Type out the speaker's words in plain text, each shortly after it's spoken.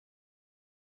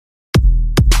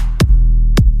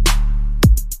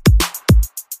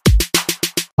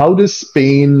How does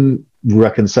Spain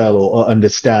reconcile or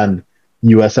understand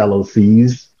US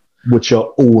LLCs, which are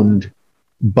owned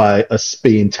by a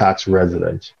Spain tax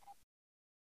resident?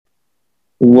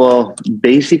 Well,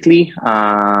 basically,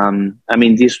 I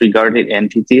mean, disregarded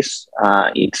entities,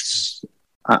 I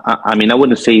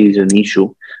wouldn't say it's an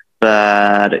issue,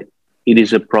 but it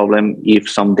is a problem if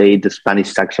someday the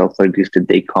Spanish tax authorities that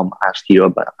they come ask you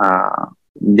about,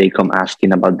 they come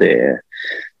asking about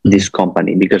this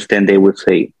company, because then they would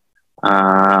say,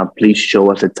 please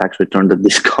show us a tax return of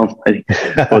this company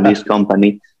for this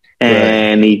company.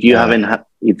 And if you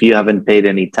haven't paid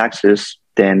any taxes,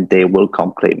 then they will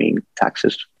come claiming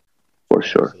taxes for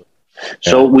sure.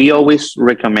 So we always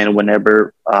recommend,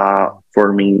 whenever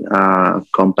forming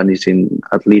companies,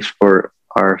 at least for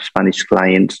our Spanish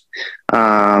clients,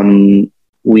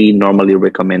 we normally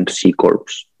recommend C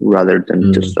Corps rather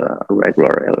than just a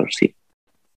regular LLC.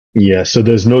 Yeah, so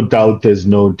there's no doubt, there's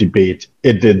no debate.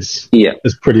 It's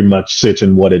pretty much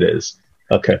certain what it is.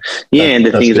 Okay. Yeah, and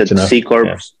the thing is that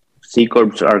C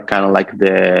Corps are kind of like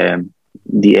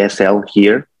the SL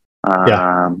here.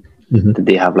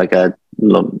 They have like a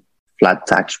flat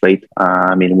tax rate.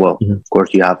 Of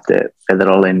course you have the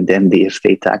federal and then the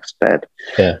state tax, but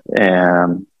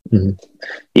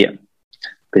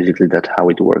basically that's how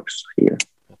it works here.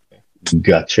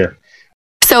 Gotcha.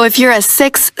 So if you're a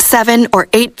 6, 7, or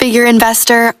 8-figure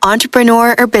investor,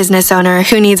 entrepreneur, or business owner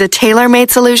who needs a tailor-made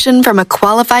solution from a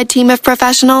qualified team of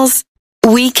professionals,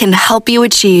 we can help you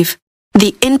achieve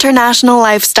the international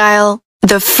lifestyle,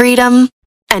 the freedom,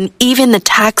 and even the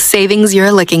tax savings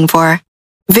you're looking for.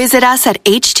 Visit us at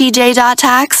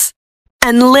htj.tax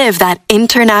and live that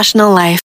international life.